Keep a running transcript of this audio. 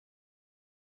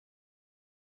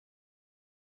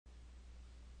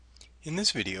In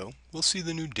this video, we'll see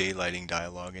the new daylighting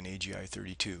dialog in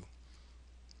AGi32,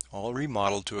 all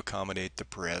remodeled to accommodate the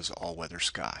Perez all-weather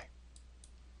sky.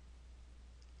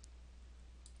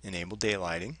 Enable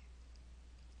daylighting.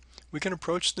 We can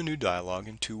approach the new dialog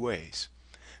in two ways.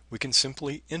 We can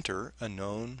simply enter a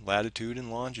known latitude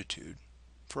and longitude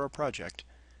for our project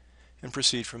and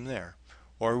proceed from there.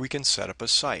 Or we can set up a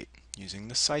site using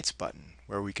the Sites button,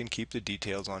 where we can keep the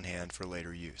details on hand for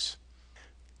later use.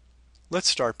 Let's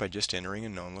start by just entering a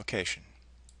known location.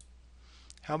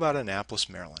 How about Annapolis,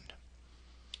 Maryland?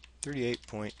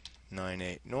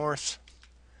 38.98 north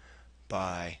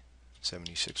by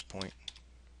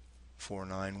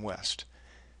 76.49 west.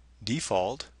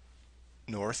 Default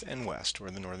north and west, or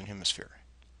the northern hemisphere.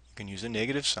 You can use a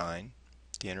negative sign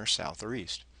to enter south or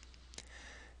east.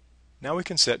 Now we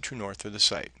can set true north for the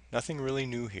site. Nothing really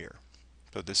new here,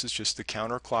 but this is just the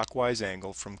counterclockwise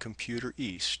angle from computer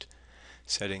east,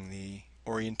 setting the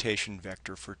orientation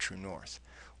vector for true north.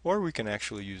 Or we can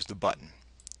actually use the button.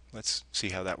 Let's see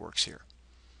how that works here.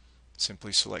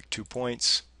 Simply select 2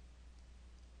 points,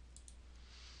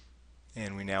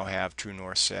 and we now have true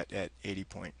north set at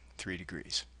 80.3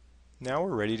 degrees. Now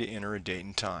we're ready to enter a date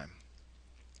and time.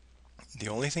 The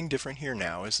only thing different here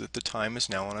now is that the time is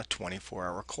now on a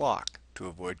 24-hour clock to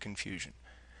avoid confusion.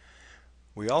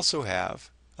 We also have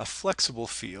a flexible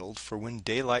field for when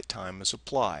daylight time is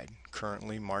applied,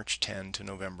 currently March 10 to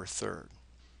November 3rd.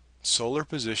 Solar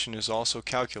position is also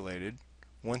calculated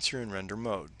once you're in render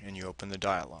mode and you open the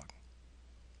dialog.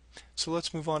 So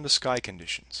let's move on to sky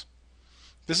conditions.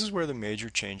 This is where the major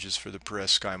changes for the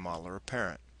Perez sky model are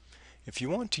apparent. If you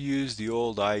want to use the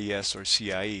old IES or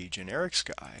CIE generic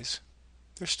skies,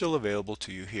 they're still available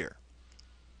to you here.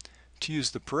 To use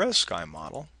the Perez sky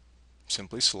model,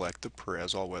 simply select the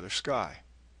Perez all-weather sky.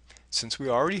 Since we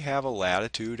already have a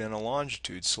latitude and a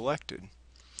longitude selected,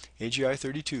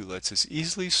 AGi32 lets us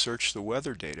easily search the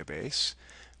weather database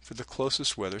for the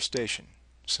closest weather station.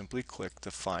 Simply click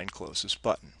the Find Closest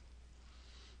button.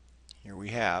 Here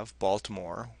we have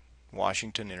Baltimore,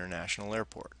 Washington International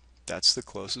Airport. That's the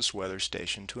closest weather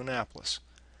station to Annapolis.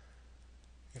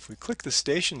 If we click the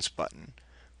Stations button,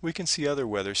 we can see other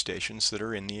weather stations that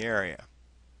are in the area.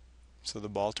 So the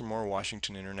Baltimore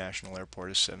Washington International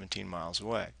Airport is 17 miles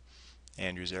away.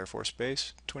 Andrews Air Force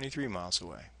Base, 23 miles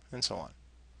away, and so on.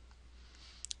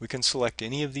 We can select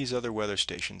any of these other weather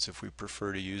stations if we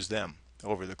prefer to use them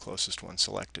over the closest one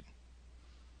selected.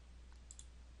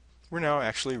 We're now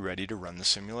actually ready to run the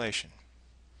simulation.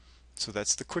 So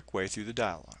that's the quick way through the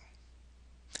dialog.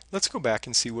 Let's go back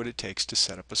and see what it takes to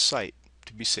set up a site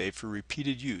to be saved for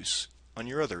repeated use on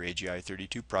your other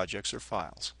AGi32 projects or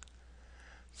files.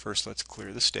 First, let's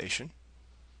clear the station,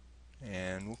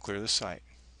 and we'll clear the site.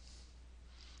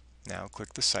 Now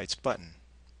click the Sites button.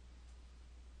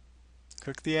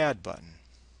 Click the Add button.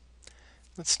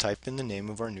 Let's type in the name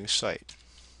of our new site.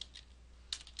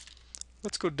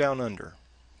 Let's go down under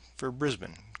for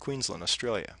Brisbane, Queensland,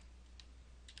 Australia.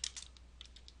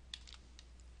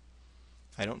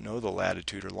 I don't know the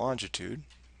latitude or longitude,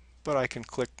 but I can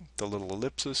click the little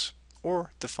ellipsis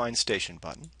or the Find Station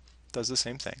button, does the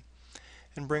same thing,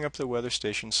 and bring up the weather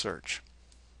station search.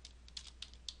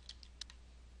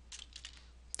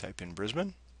 Type in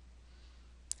Brisbane,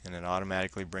 and it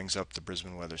automatically brings up the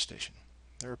Brisbane weather station.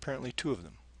 There are apparently 2 of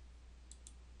them.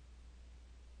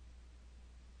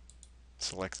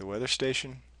 Select the weather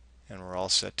station, and we're all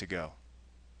set to go.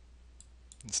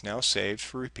 It's now saved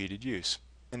for repeated use.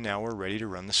 And now we're ready to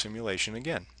run the simulation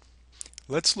again.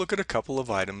 Let's look at a couple of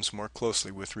items more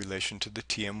closely with relation to the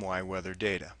TMY weather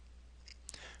data.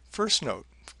 First, note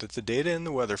that the data in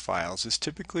the weather files is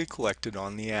typically collected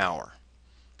on the hour.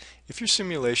 If your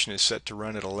simulation is set to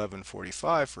run at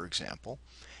 11:45, for example,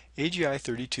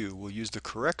 AGi32 will use the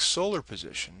correct solar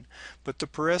position, but the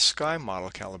Perez sky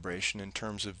model calibration in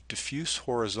terms of diffuse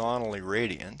horizontal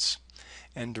irradiance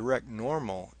and direct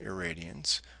normal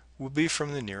irradiance will be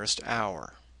from the nearest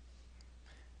hour.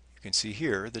 You can see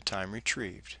here the time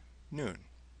retrieved, noon.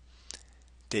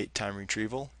 Date time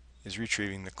retrieval is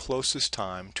retrieving the closest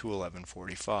time to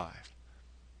 11:45.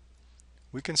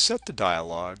 We can set the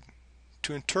dialog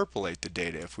to interpolate the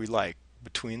data if we like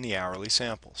between the hourly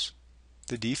samples.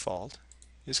 The default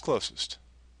is closest.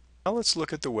 Now let's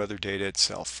look at the weather data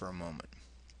itself for a moment.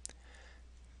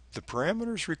 The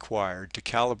parameters required to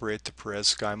calibrate the Perez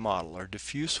sky model are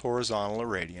diffuse horizontal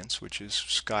irradiance, which is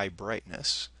sky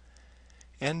brightness,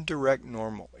 and direct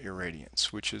normal irradiance,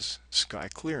 which is sky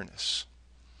clearness,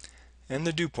 and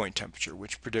the dew point temperature,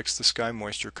 which predicts the sky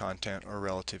moisture content or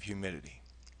relative humidity.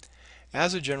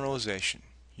 As a generalization,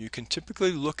 you can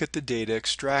typically look at the data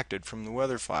extracted from the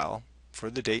weather file for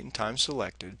the date and time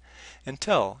selected and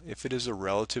tell if it is a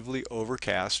relatively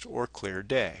overcast or clear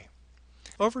day.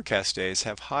 Overcast days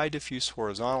have high diffuse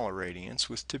horizontal irradiance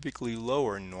with typically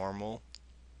lower normal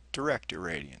direct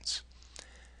irradiance.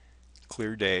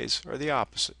 Clear days are the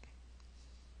opposite.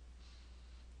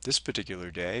 This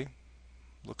particular day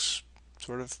looks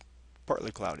sort of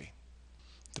partly cloudy.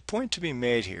 The point to be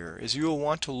made here is you will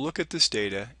want to look at this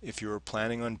data if you are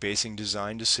planning on basing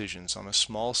design decisions on a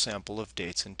small sample of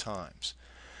dates and times.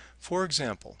 For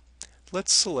example,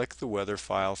 let's select the weather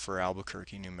file for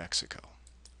Albuquerque, New Mexico.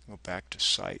 Go back to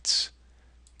Sites,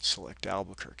 select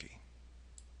Albuquerque.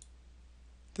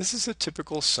 This is a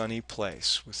typical sunny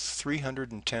place with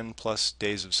 310 plus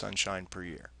days of sunshine per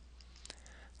year.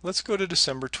 Let's go to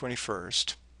December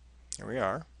 21st. Here we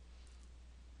are.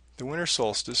 The winter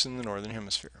solstice in the northern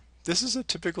hemisphere. This is a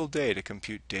typical day to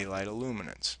compute daylight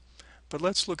illuminance. But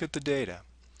let's look at the data.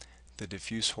 The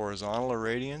diffuse horizontal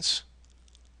irradiance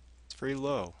is very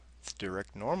low. The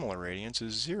direct normal irradiance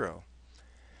is 0.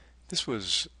 This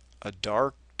was a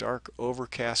dark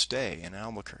overcast day in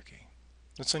Albuquerque.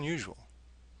 That's unusual.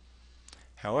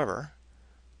 However,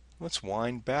 let's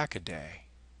wind back a day.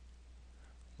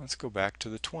 Let's go back to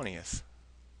the 20th.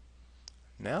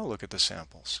 Now look at the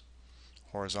samples.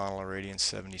 Horizontal irradiance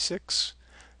 76,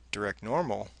 direct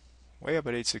normal way up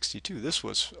at 862. This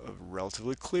was a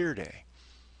relatively clear day.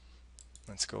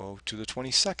 Let's go to the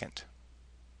 22nd.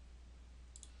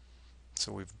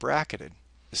 So we've bracketed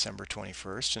December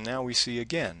 21st, and now we see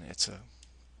again it's a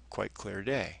quite clear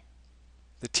day.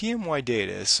 The TMY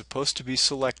data is supposed to be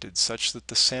selected such that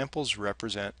the samples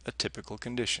represent a typical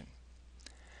condition,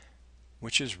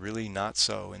 which is really not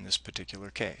so in this particular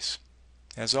case.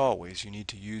 As always, you need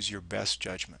to use your best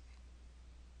judgment.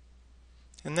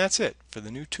 And that's it for the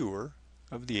new tour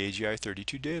of the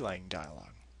AGi32 daylighting dialog.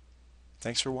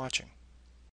 Thanks for watching.